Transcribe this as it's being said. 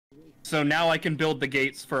So now I can build the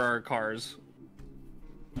gates for our cars.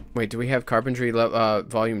 Wait, do we have Carpentry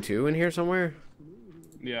Volume 2 in here somewhere?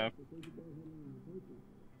 Yeah.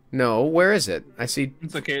 No, where is it? I see...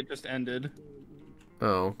 It's okay, it just ended.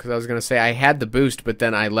 Oh, because I was going to say I had the boost, but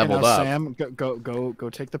then I leveled up. Sam, go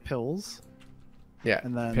take the pills. Yeah,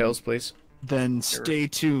 and then, pills, please. Then stay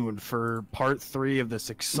tuned for part 3 of this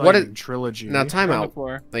exciting trilogy. Now, time out.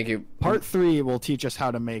 Thank you. Part 3 will teach us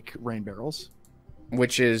how to make rain barrels.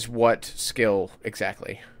 Which is what skill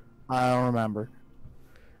exactly? I don't remember.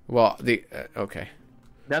 Well, okay.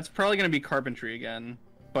 That's probably going to be Carpentry again.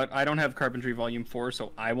 But I don't have Carpentry Volume 4,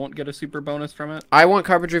 so I won't get a super bonus from it. I want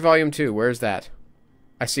Carpentry Volume 2. Where's that?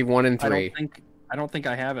 I see 1 and 3. I don't think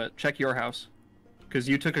I have it. Check your house. Because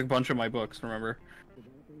you took a bunch of my books, remember?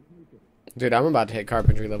 Dude, I'm about to hit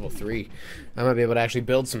Carpentry level 3. I might be able to actually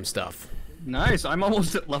build some stuff. Nice. I'm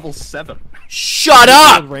almost at level 7. Shut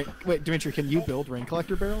up! Wait, Dimitri, can you build rain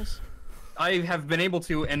collector barrels? I have been able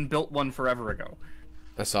to and built one forever ago.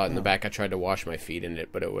 I saw it in the back. I tried to wash my feet in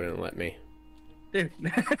it, but it wouldn't let me. Dude.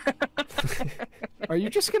 Are you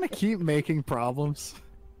just gonna keep making problems?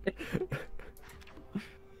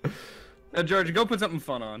 George, go put something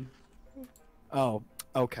fun on. Oh,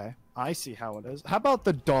 okay. I see how it is. How about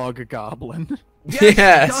the dog goblin?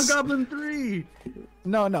 Yes! Dog Goblin 3!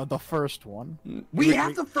 No, the first one. We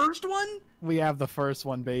have the first one? We have the first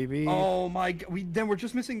one, baby. Oh my god. Then we're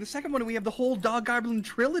just missing the second one and we have the whole Dog Goblin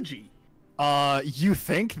trilogy. You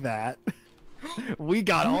think that? We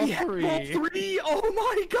got all 3. All 3? Oh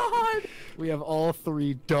my god! We have all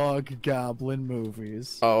 3 Dog Goblin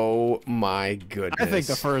movies. Oh my goodness. I think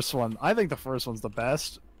the first one's the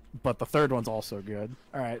best, but the third one's also good.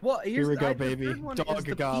 All right. Well, here we go, baby.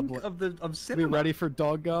 Dog Goblin. Of cinema. We ready for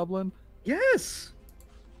Dog Goblin? Yes.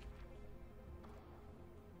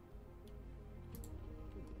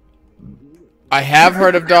 I have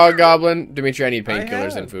heard of Dog Goblin. Dimitri, I need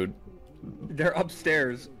painkillers and food. They're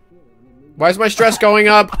upstairs. Why is my stress going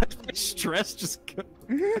up? My stress just...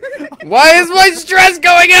 Why is my stress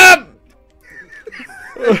going up?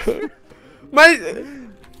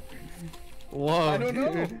 Whoa, I don't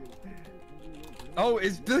know. Oh,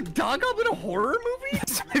 is the Dog Goblin a horror movie?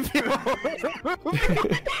 This might be a horror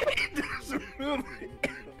movie.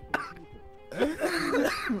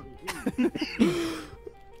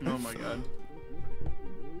 Oh my god.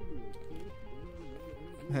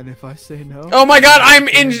 And if I say no? Oh my god, I'm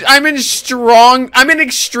in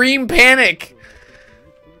extreme panic.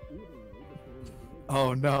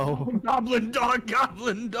 Oh no. Goblin dog,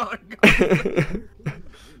 goblin dog.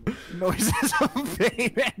 Noises of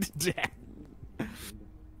pain and death.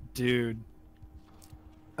 Dude.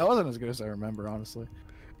 That wasn't as good as I remember, honestly.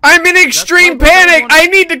 I'm in extreme panic! I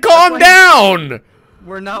need to calm down!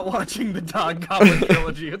 We're not watching the Dog Goblin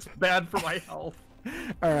trilogy. It's bad for my health.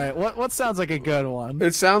 All right, what sounds like a good one?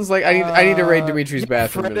 It sounds like I need to raid Dimitri's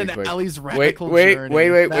bathroom Fred really and quick. Allie's Wait radical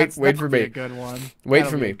for me. A good one. Wait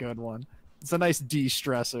for be me. A good one. It's a nice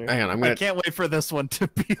de-stressor. Hang on, I can't wait for this one to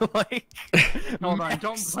be like. Hold on,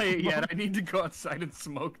 don't play it yet. I need to go outside and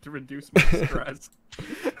smoke to reduce my stress.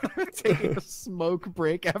 Taking a smoke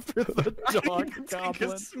break after the dog goblin. Take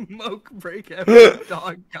a smoke break after the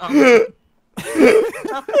dog goblin.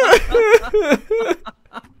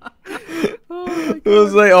 It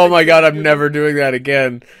was like, oh my god, I'm never doing that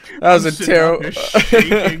again. That was a terrible.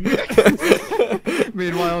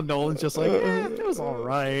 Meanwhile, Nolan's just like, it was all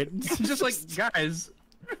right. Just like, guys.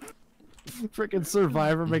 Freaking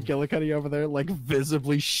Survivor McGillicuddy over there, like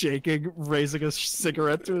visibly shaking, raising a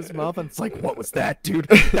cigarette to his mouth, and it's like, what was that, dude?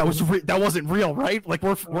 That wasn't real, right? Like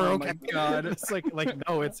we're Oh okay. my god. It's like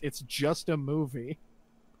no, it's just a movie.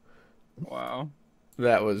 Wow.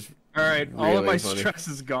 That was. All right, all really of my funny. stress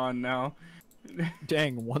is gone now.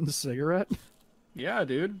 Dang, one cigarette? Yeah,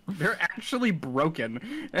 dude. They're actually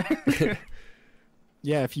broken.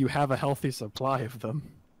 Yeah, if you have a healthy supply of them.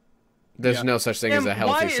 There's no such thing as a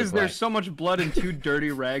healthy Why supply. is there so much blood and 2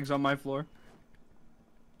 dirty rags on my floor?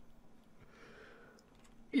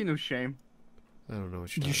 You know, shame. I don't know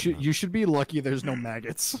what you're talking about. You should be lucky there's no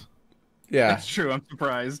maggots. Yeah. That's true. I'm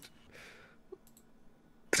surprised.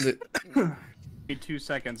 Give me 2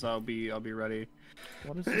 seconds. I'll be ready.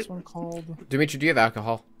 What is this one called? Dimitri, do you have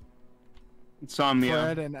alcohol? Insomnia.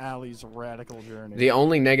 Fred and Allie's Radical Journey. The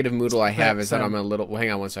only negative Moodle I have is that I'm a little. Well,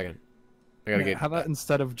 hang on one second. I gotta get. How about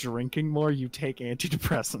instead of drinking more, you take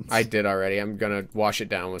antidepressants? I did already. I'm gonna wash it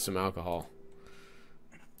down with some alcohol.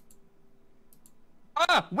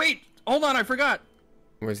 Ah, wait. Hold on. I forgot.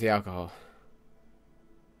 Where's the alcohol?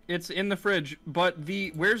 It's in the fridge. But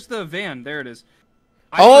where's the van? There it is.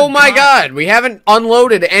 Oh my god! We haven't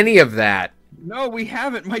unloaded any of that. No, we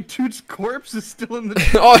haven't. My dude's corpse is still in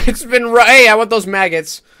the. Oh, it's been right. Hey, I want those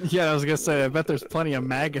maggots. Yeah, I was gonna say. I bet there's plenty of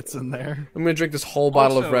maggots in there. I'm gonna drink this whole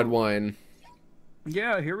bottle of Also- red wine.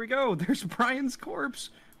 Yeah, here we go. There's Brian's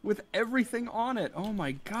corpse with everything on it. Oh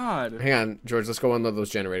my god. Hang on, George. Let's go unload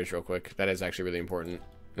those generators real quick. That is actually really important.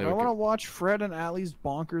 Then I we want to can- watch Fred and Allie's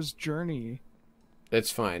bonkers journey.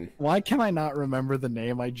 It's fine. Why can I not remember the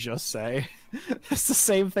name I just say? It's the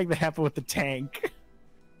same thing that happened with the tank.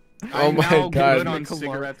 Oh I'm my now God. good on Make a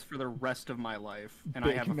cigarettes for the rest of my life, and I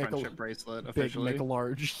Big have a make a- friendship bracelet Big officially.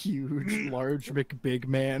 McLarge, huge, large McBig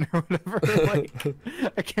man, or whatever. Like,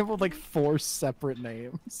 I came up with like 4 separate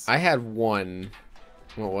names. I had one.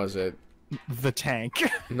 What was it? The tank.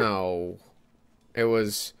 No. It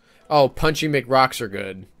was... Oh, Punchy McRocks are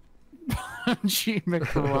good. G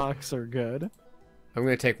McRocks are good. I'm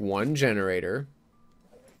gonna take one generator.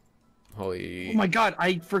 Holy... Oh my god,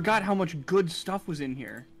 I forgot how much good stuff was in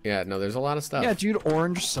here. Yeah, no, there's a lot of stuff. Yeah, dude,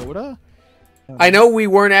 orange soda. I know we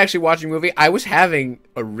weren't actually watching a movie. I was having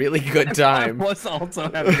a really good time. I was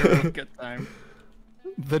also having a really good time.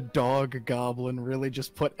 The dog goblin really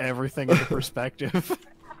just put everything into perspective.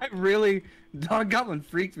 I really, Dog Goblin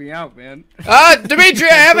freaked me out, man. Ah, Dimitri,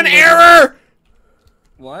 I have an error!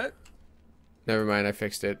 What? Never mind, I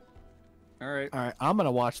fixed it. All right. All right, I'm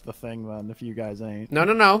gonna watch the thing then. If you guys ain't. No,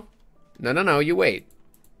 no, no. No, no, no, you wait.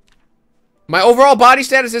 My overall body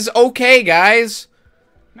status is okay, guys.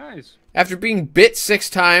 Nice. After being bit 6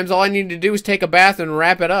 times, all I need to do is take a bath and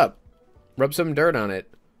wrap it up. Rub some dirt on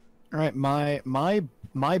it. All right,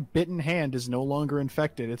 my bitten hand is no longer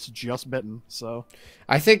infected. It's just bitten. So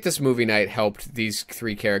I think this movie night helped these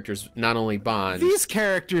 3 characters not only bond, these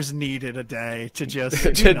characters needed a day to just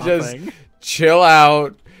to do just nothing. chill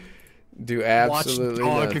out, do Watch absolutely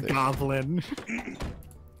Dog nothing. Goblin.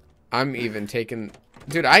 I'm even taking...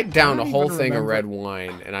 Dude, I downed a don't whole even thing of remember. red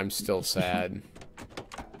wine, and I'm still sad.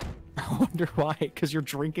 I wonder why. Because you're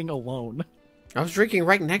drinking alone. I was drinking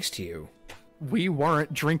right next to you. We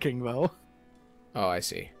weren't drinking though. Oh, I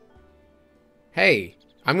see. Hey,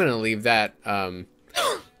 I'm gonna leave that,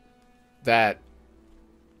 that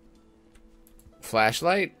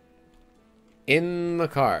flashlight in the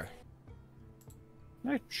car.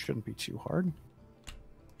 That shouldn't be too hard.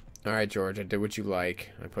 Alright, George, I did what you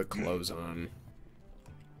like. I put clothes on.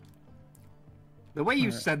 The way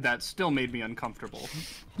you said that still made me uncomfortable.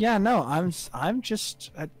 Yeah, no, I'm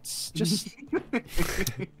just, it's just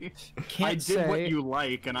can't I did say, what you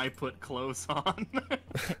like, and I put clothes on.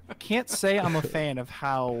 can't say I'm a fan of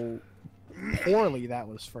how poorly that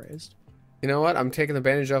was phrased. You know what? I'm taking the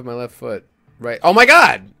bandage off my left foot. Right. Oh my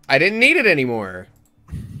god! I didn't need it anymore.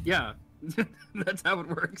 Yeah, that's how it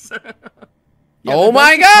works. Yeah, Oh but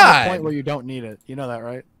my that's just not God! the point where you don't need it. You know that,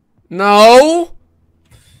 right? No!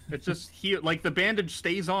 It's just like the bandage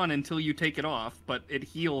stays on until you take it off, but it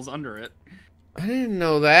heals under it. I didn't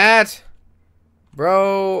know that.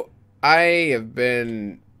 Bro, I have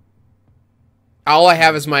been... All I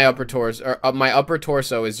have is my upper torso. Or, my upper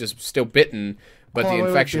torso is just still bitten, but Hold the on, wait,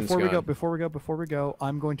 infection's before gone. before we go,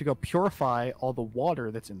 I'm going to go purify all the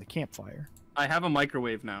water that's in the campfire. I have a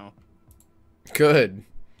microwave now. Good.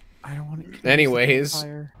 I don't want to. Anyways.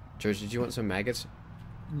 George, did you want some maggots?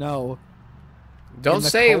 No. Don't in the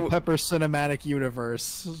say... Culpepper cinematic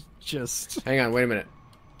universe. Just Hang on, wait a minute.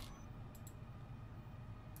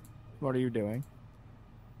 what are you doing?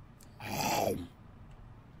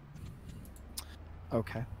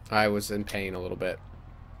 Okay. I was in pain a little bit.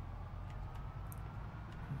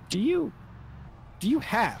 Do you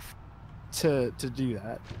have to do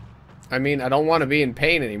that? I mean, I don't want to be in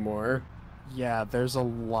pain anymore. Yeah, there's a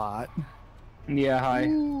lot. Yeah, hi.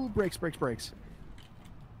 Ooh, brakes.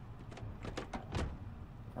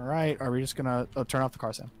 All right, are we just gonna turn off the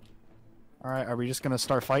car, Sam? All right, are we just gonna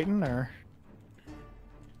start fighting, or?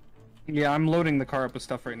 Yeah, I'm loading the car up with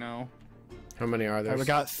stuff right now. How many are All there? right, we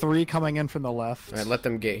got 3 coming in from the left. All right, let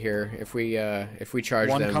them get here. If we charge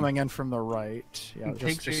 1 them... coming in from the right. Yeah, It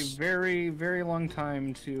takes a very, very long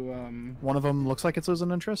time to One of them looks like it's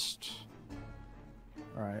losing interest.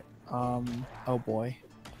 All right. Oh boy.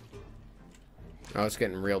 Oh, it's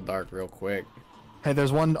getting real dark real quick. Hey,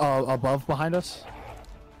 there's one above behind us.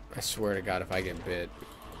 I swear to God, if I get bit,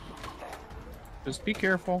 just be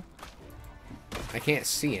careful. I can't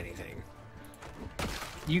see anything.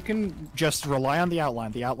 You can. Just rely on the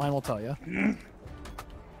outline. The outline will tell you.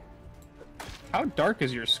 How dark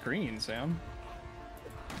is your screen, Sam?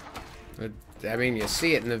 I mean, you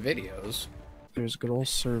see it in the videos. There's good old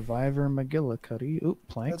Survivor McGillicuddy. Oop,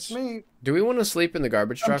 planks. That's me. Do we want to sleep in the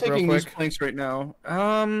garbage I'm truck real taking these quick? planks right now.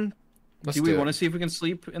 Let's Do we do want to it. see if we can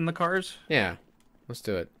sleep in the cars? Yeah, let's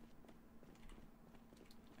do it.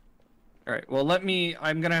 All right. Well,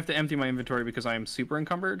 I'm gonna have to empty my inventory because I am super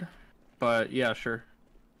encumbered. But yeah, sure.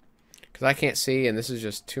 Because I can't see, and this is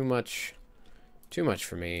just too much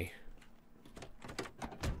for me.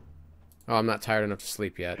 Oh, I'm not tired enough to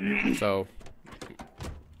sleep yet, so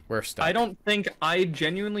we're stuck. I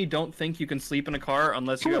genuinely don't think you can sleep in a car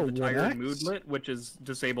unless you have the tire Relax. and mood lit, which is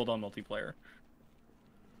disabled on multiplayer.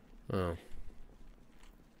 Oh.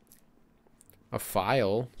 A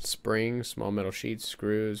file, spring, small metal sheets,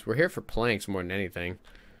 screws. We're here for planks more than anything.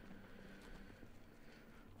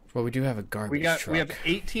 Well, we do have a garbage truck. We have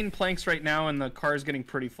 18 planks right now, and the car is getting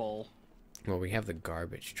pretty full. Well, we have the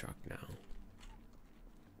garbage truck now.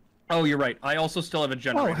 Oh, you're right. I also still have a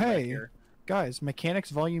generator Oh, back hey. here. Guys, Mechanics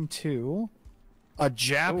Volume 2, a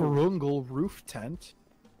Japrungle roof tent,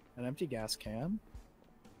 an empty gas can.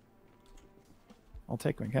 I'll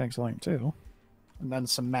take Mechanics Volume 2. And then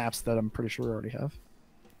some maps that I'm pretty sure we already have.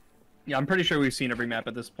 Yeah, I'm pretty sure we've seen every map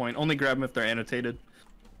at this point. Only grab them if they're annotated.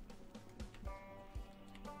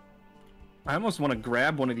 I almost want to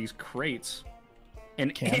grab one of these crates.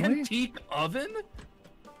 An Can we? antique oven?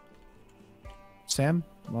 Sam,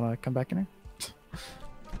 wanna come back in here?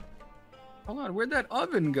 Hold on, where'd that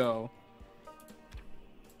oven go?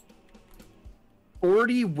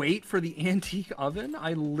 40 weight for the antique oven?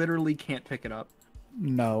 I literally can't pick it up.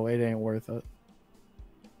 No, it ain't worth it.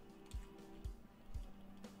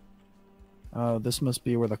 Oh, this must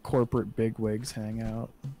be where the corporate bigwigs hang out.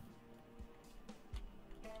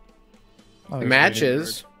 I always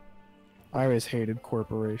Matches. I always hated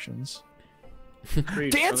corporations.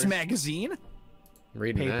 Preach, Dance brother. magazine!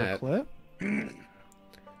 Reading that. Paperclip.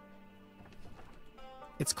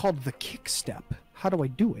 It's called the kick step. How do I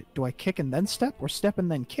do it? Do I kick and then step, or step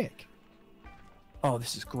and then kick? Oh,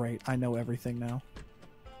 this is great. I know everything now.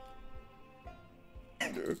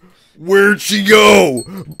 Where'd she go?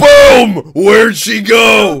 Boom! Where'd she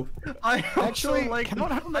go? I also Actually, like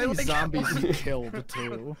count how many I like zombies how- you killed,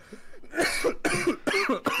 too.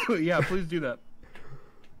 Yeah, please do that.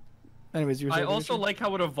 Anyways, you're I saying, also Richard? like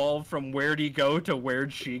how it evolved from where'd he go to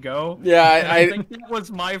where'd she go. Yeah, And I think that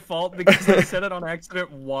was my fault because I said it on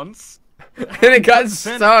accident once. and it got Then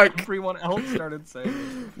stuck. everyone else started saying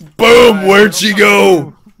it. Boom! Where'd I she don't go?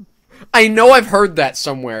 know. I know I've heard that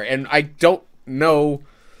somewhere, and I don't know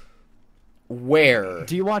where.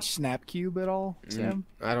 Do you watch Snapcube at all, Sam?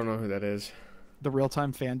 I don't know who that is. The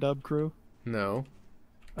real-time fan dub crew? No.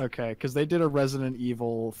 Okay, because they did a Resident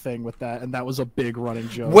Evil thing with that, and that was a big running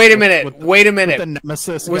joke. Wait a with- minute. with the- Wait a with minute. the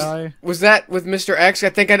Nemesis Was guy. was that with Mr. X? I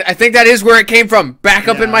think that is where it came from. Back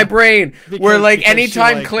up in Yeah. my brain, where Because- like because she,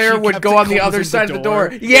 anytime like, Claire she would kept go it on the other closing side the of the door.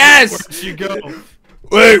 door. Yes. Where'd she go?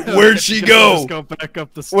 Wait, where'd she Just go? go back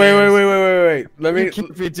up the Wait, stairs. wait. Let me. You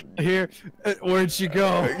keep it here. Where'd she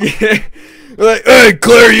go? Like, hey,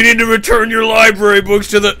 Claire, you need to return your library books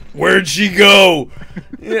to the. Where'd she go?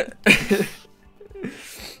 Yeah.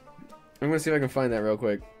 I'm gonna see if I can find that real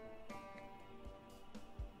quick.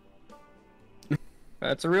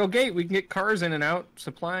 That's a real gate. We can get cars in and out.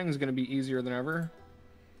 Supplying is going to be easier than ever.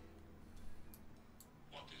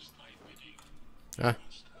 Ah.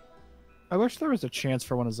 I wish there was a chance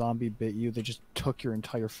for when a zombie bit you, they just took your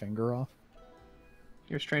entire finger off.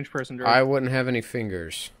 You're a strange person, George. I wouldn't have any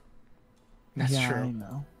fingers. That's yeah, I true.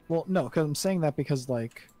 know. Well, no, because I'm saying that because,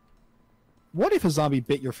 like, what if a zombie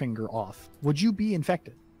bit your finger off? Would you be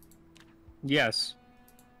infected? Yes.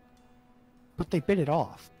 But they bit it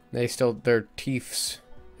off. Their teeths.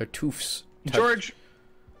 Their toofs. George,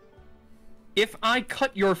 if I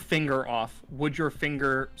cut your finger off, would your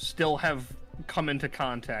finger still have come into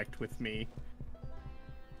contact with me?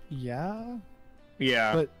 Yeah?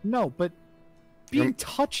 Yeah. But, no, but being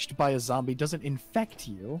touched by a zombie doesn't infect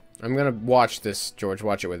you. I'm gonna watch this, George.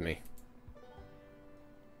 Watch it with me.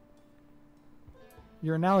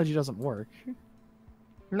 Your analogy doesn't work.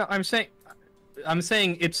 No, I'm saying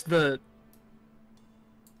it's the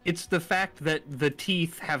fact that the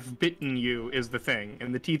teeth have bitten you is the thing,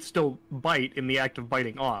 and the teeth still bite in the act of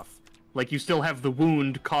biting off. Like, you still have the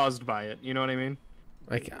wound caused by it, you know what I mean?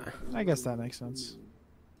 Like, I guess that makes sense.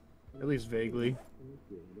 At least vaguely.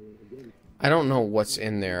 I don't know what's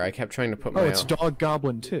in there. I kept trying to put my. Oh, it's Dog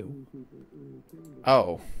Goblin too.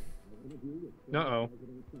 Oh. Uh-oh.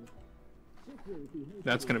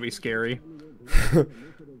 That's gonna be scary.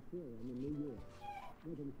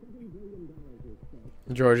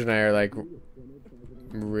 George and I are like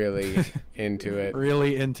really into it.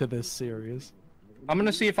 Really into this series. I'm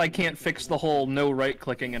gonna see if I can't fix the whole no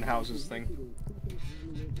right-clicking in houses thing.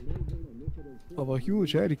 Of a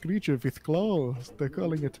huge hairy creature with claws. They're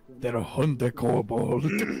calling it their Hunter Kobold.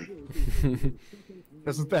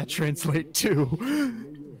 Doesn't that translate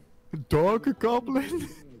to Dog Goblin?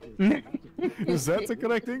 Is that the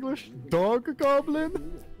correct English? Dog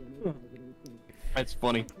goblin? That's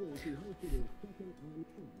funny.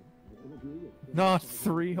 Not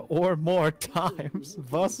 3 or more times.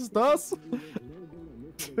 Was ist das?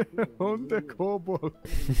 Hunde Kobold.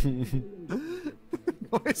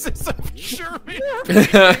 Voices of German.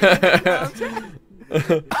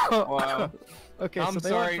 Wow. Okay, I'm so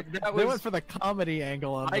sorry. They went for the comedy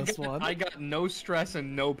angle on this one. I got no stress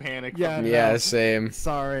and no panic. Yeah, from Yeah, no. same.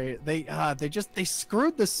 Sorry, they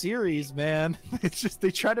screwed the series, man. It's just they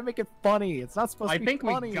try to make it funny. It's not supposed to be funny.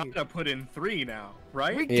 I think we gotta put in 3 now,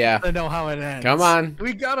 right? We Yeah. gotta know how it ends. Come on.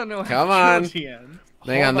 We gotta know Come how on. the trilogy ends.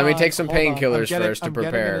 Hang on, let me take some hold on. painkillers I'm getting- first to I'm getting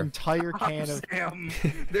prepare. an entire can of. Sam,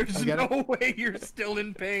 there's I'm getting- no way you're still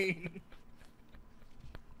in pain.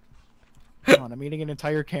 Hold on, I'm eating an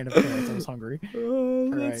entire can of carrots. I was hungry. Oh,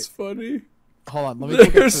 that's funny. Hold on, let me go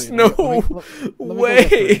get There's 3. no Let me go get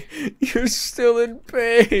way 3. you're still in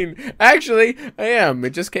pain. Actually, I am. It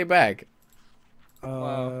just came back.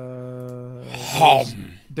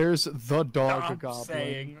 There's the dog Stop goblin.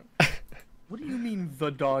 saying. What do you mean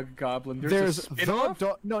the dog goblin? There's a the spin-off?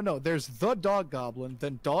 dog. No. There's the dog goblin.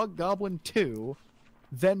 Then dog goblin 2.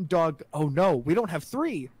 Then dog. Oh no, we don't have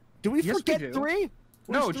 3. Do we Yes, we forget do. 3?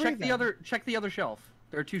 No, Where's 3 check the then? other. Check the other shelf.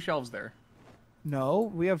 There are 2 shelves there.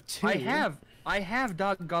 No, we have 2. I have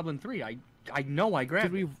Dog Goblin 3. I know I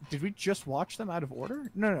grabbed. Did we just watch them out of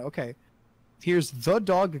order? No. Okay. Here's the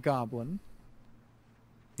dog goblin.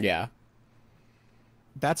 Yeah.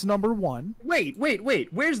 That's number 1. Wait.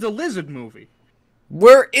 Where's the lizard movie?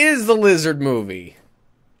 Where is the lizard movie?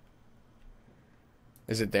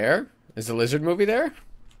 Is it there? Is the lizard movie there?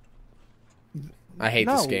 I hate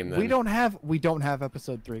this game then. we don't have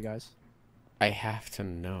episode 3, guys. I have to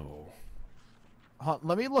know.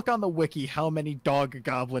 Let me look on the wiki how many dog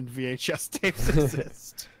goblin VHS tapes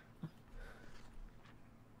exist.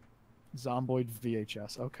 Zomboid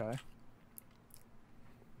VHS. Okay.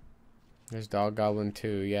 There's Dog Goblin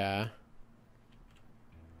 2, yeah.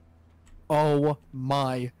 Oh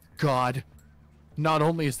my god. Not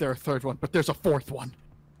only is there a 3rd one, but there's a 4th one.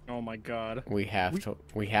 Oh my god. We have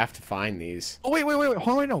to find these. Oh wait.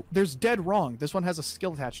 Hold on, no. There's Dead Wrong. This one has a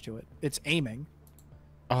skill attached to it. It's aiming.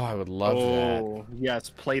 Oh, I would love that. Yes,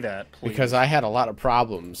 play that, please. Because I had a lot of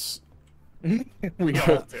problems. we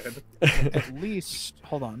all did. At least,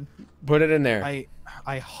 hold on. Put it in there.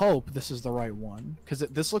 I hope this is the right one because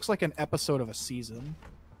this looks like an episode of a season.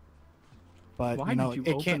 But Why you know, did it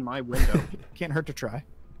you open can't my window? can't hurt to try.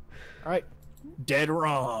 All right, Dead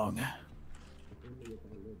Wrong.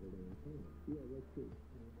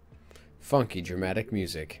 Funky dramatic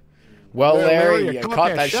music. Well, Larry, you caught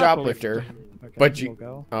caught that shoplifter. Okay, But we'll you,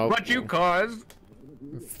 go. oh, What you caused?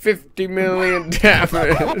 50 million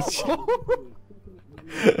damage.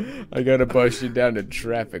 I gotta bust you down to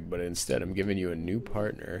traffic, but instead I'm giving you a new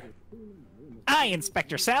partner. Hi,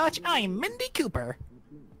 Inspector Salich. I'm Mindy Cooper.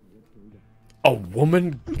 A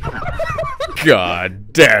woman?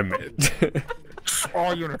 God damn it.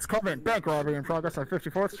 All units coming. Bank robbery in progress on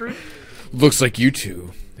 54th Street. Looks like you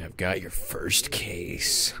two have got your first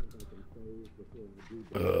case.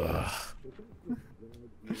 Ugh.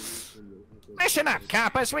 Listen up,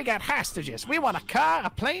 coppers. We got hostages. We want a car, a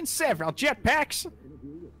plane, several jetpacks.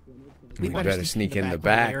 We better sneak in the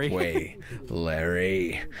back way,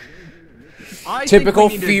 Larry. I Typical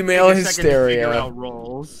think we need to female take a second to hysteria. figure out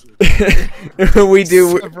roles. We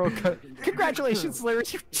do. Congratulations, Larry.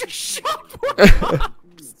 You just shot one.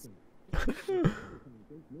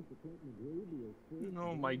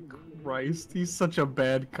 Oh my Christ, he's such a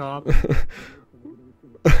bad cop.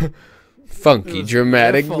 Funky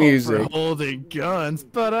dramatic For music. holding guns.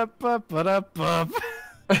 Ba-da-ba-ba-da-ba.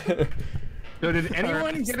 So did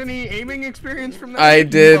anyone get any aiming experience from that? I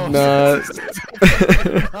did No. not.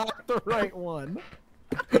 Not the right one.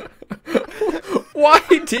 Why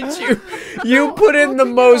did you put in the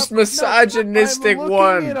most misogynistic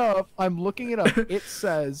one? I'm looking it up. It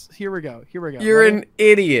says, here we go. You're Ready? an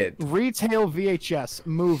idiot. Retail VHS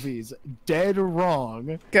movies Dead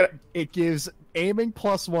Wrong. Get- It gives aiming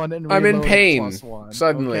 +1 and I'm in reloading pain, +1.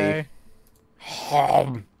 suddenly. Okay.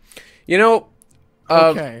 You know,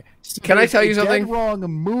 Okay. So can I there's tell you a something? Dead Wrong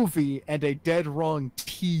movie and a Dead Wrong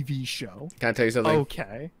TV show. can I tell you something?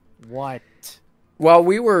 Okay. What? While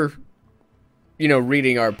we were,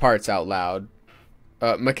 reading our parts out loud,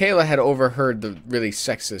 Michaela had overheard the really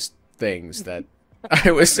sexist things that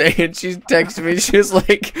I was saying. She texted me. She was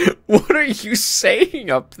like, "What are you saying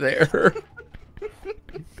up there?"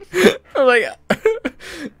 I'm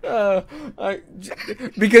like,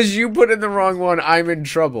 because you put in the wrong one, I'm in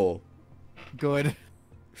trouble. Good.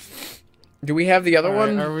 Do we have the other All right,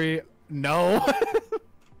 one? are we? No.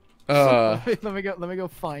 Let me go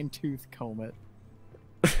fine tooth comb it.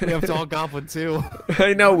 We have Dog Goblin too.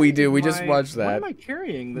 I know we do. We just watched What that. am I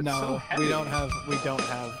carrying? That's so No, heavy? we don't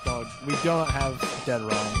have Dead Wrong.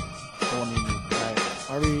 The one we need. Right?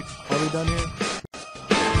 Are we done here?